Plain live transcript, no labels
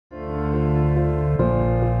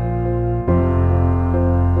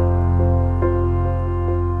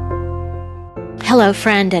Hello,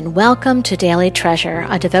 friend, and welcome to Daily Treasure,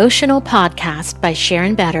 a devotional podcast by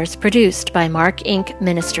Sharon Betters, produced by Mark Inc.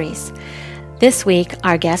 Ministries. This week,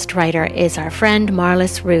 our guest writer is our friend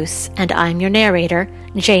Marlis Roos, and I'm your narrator,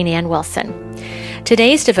 Jane Ann Wilson.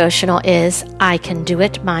 Today's devotional is, I Can Do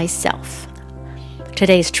It Myself.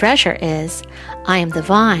 Today's treasure is, I am the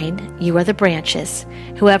vine, you are the branches.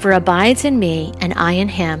 Whoever abides in me, and I in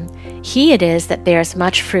him, he it is that bears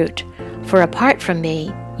much fruit. For apart from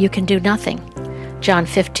me, you can do nothing. John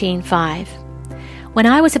 15:5. When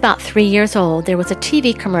I was about 3 years old, there was a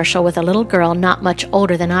TV commercial with a little girl not much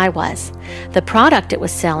older than I was. The product it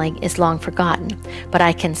was selling is long forgotten, but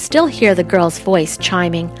I can still hear the girl's voice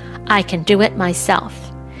chiming, I can do it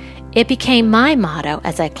myself. It became my motto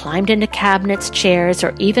as I climbed into cabinets, chairs,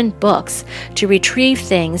 or even books to retrieve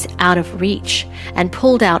things out of reach and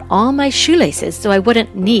pulled out all my shoelaces so I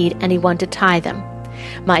wouldn't need anyone to tie them.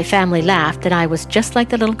 My family laughed that I was just like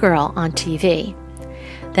the little girl on TV.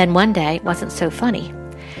 Then one day it wasn't so funny.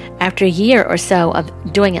 After a year or so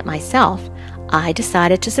of doing it myself, I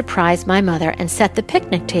decided to surprise my mother and set the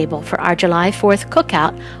picnic table for our July 4th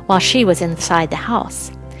cookout while she was inside the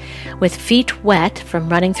house. With feet wet from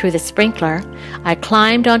running through the sprinkler, I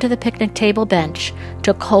climbed onto the picnic table bench,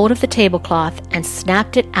 took hold of the tablecloth, and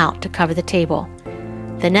snapped it out to cover the table.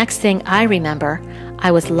 The next thing I remember,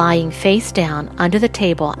 I was lying face down under the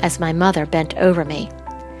table as my mother bent over me.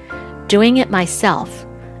 Doing it myself,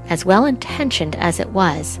 as well-intentioned as it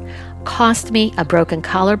was, cost me a broken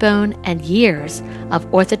collarbone and years of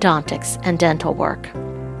orthodontics and dental work.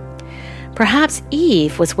 Perhaps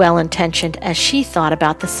Eve was well-intentioned as she thought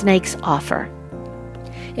about the snake's offer.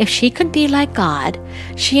 If she could be like God,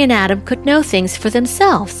 she and Adam could know things for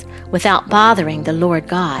themselves without bothering the Lord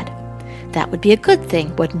God. That would be a good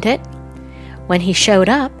thing, wouldn't it? When he showed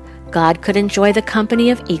up, God could enjoy the company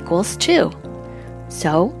of equals too.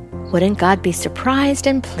 So, wouldn't God be surprised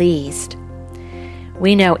and pleased?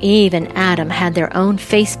 We know Eve and Adam had their own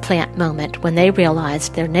faceplant moment when they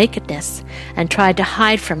realized their nakedness and tried to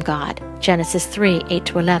hide from God, Genesis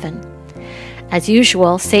 3:8-11. As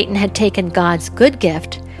usual, Satan had taken God's good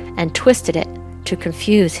gift and twisted it to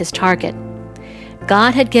confuse his target.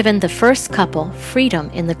 God had given the first couple freedom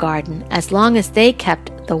in the garden as long as they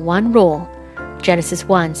kept the one rule, Genesis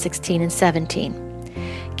 1:16 and 17.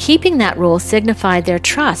 Keeping that rule signified their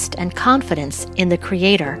trust and confidence in the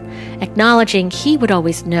Creator, acknowledging He would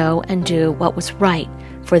always know and do what was right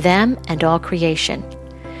for them and all creation.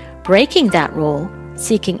 Breaking that rule,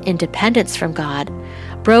 seeking independence from God,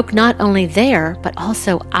 broke not only their but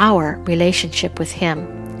also our relationship with Him.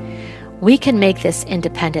 We can make this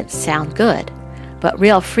independence sound good, but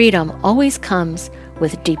real freedom always comes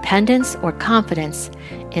with dependence or confidence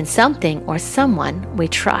in something or someone we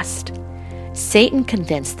trust. Satan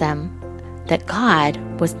convinced them that God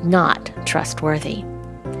was not trustworthy.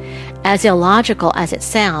 As illogical as it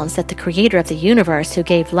sounds that the Creator of the universe who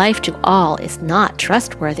gave life to all is not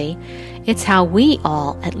trustworthy, it's how we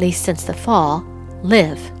all, at least since the fall,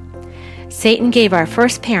 live. Satan gave our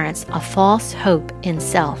first parents a false hope in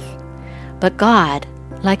self. But God,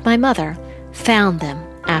 like my mother, found them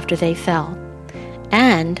after they fell.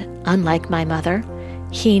 And, unlike my mother,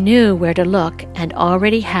 He knew where to look and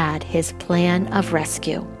already had His plan of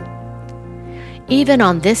rescue. Even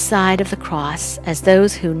on this side of the cross, as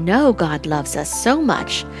those who know God loves us so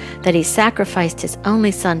much that He sacrificed His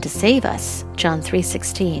only Son to save us, John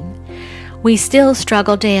 3:16, we still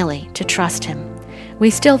struggle daily to trust Him. We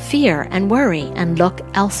still fear and worry and look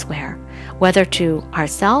elsewhere, whether to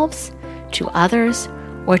ourselves, to others,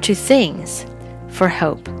 or to things, for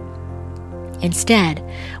hope. Instead,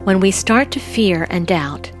 when we start to fear and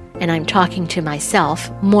doubt, and I'm talking to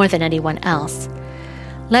myself more than anyone else,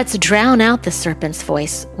 let's drown out the serpent's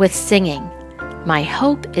voice with singing, My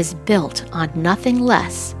hope is built on nothing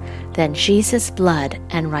less than Jesus' blood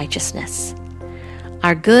and righteousness.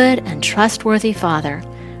 Our good and trustworthy Father,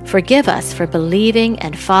 forgive us for believing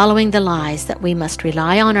and following the lies that we must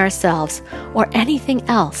rely on ourselves or anything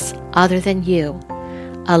else other than You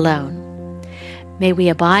alone. May we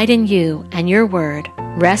abide in You and Your word,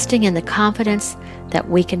 resting in the confidence that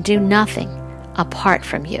we can do nothing apart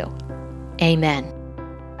from You. Amen.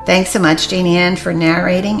 Thanks so much, Jane Ann, for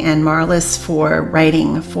narrating, and Marlis for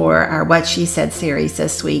writing for our What She Said series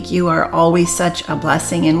this week. You are always such a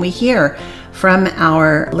blessing, and we hear from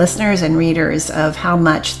our listeners and readers of how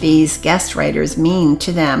much these guest writers mean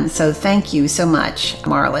to them. So thank you so much,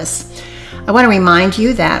 Marlis. I want to remind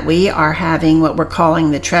you that we are having what we're calling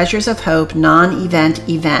the Treasures of Hope non-event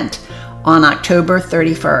event on October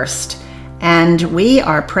 31st. And we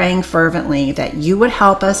are praying fervently that you would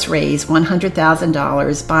help us raise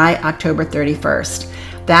 $100,000 by October 31st.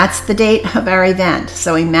 that's the date of our event.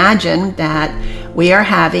 So imagine that we are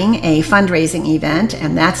having a fundraising event,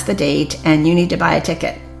 and that's the date, and you need to buy a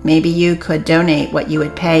ticket. Maybe you could donate what you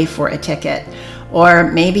would pay for a ticket.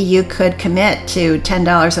 Or maybe you could commit to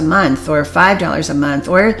 $10 a month or $5 a month.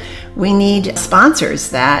 Or we need sponsors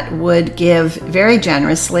that would give very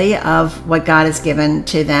generously of what God has given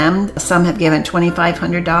to them. Some have given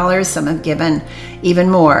 $2,500. Some have given even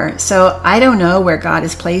more. So I don't know where God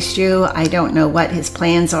has placed you. I don't know what his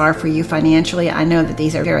plans are for you financially. I know that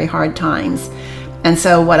these are very hard times. And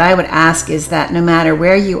so what I would ask is that no matter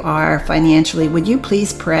where you are financially, would you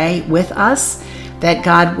please pray with us that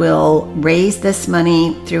God will raise this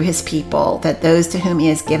money through his people, that those to whom he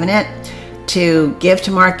has given it to give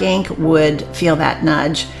to Mark Inc. would feel that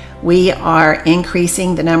nudge. We are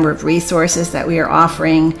increasing the number of resources that we are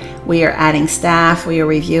offering. We are adding staff. We are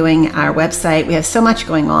reviewing our website. We have so much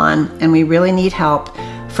going on, and we really need help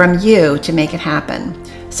from you to make it happen.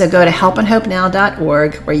 So go to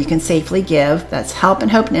helpandhopenow.org where you can safely give. That's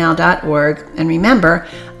helpandhopenow.org. And remember,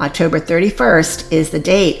 October 31st is the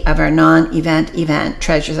date of our non-event event,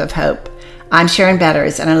 Treasures of Hope. I'm Sharon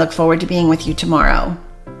Betters, and I look forward to being with you tomorrow.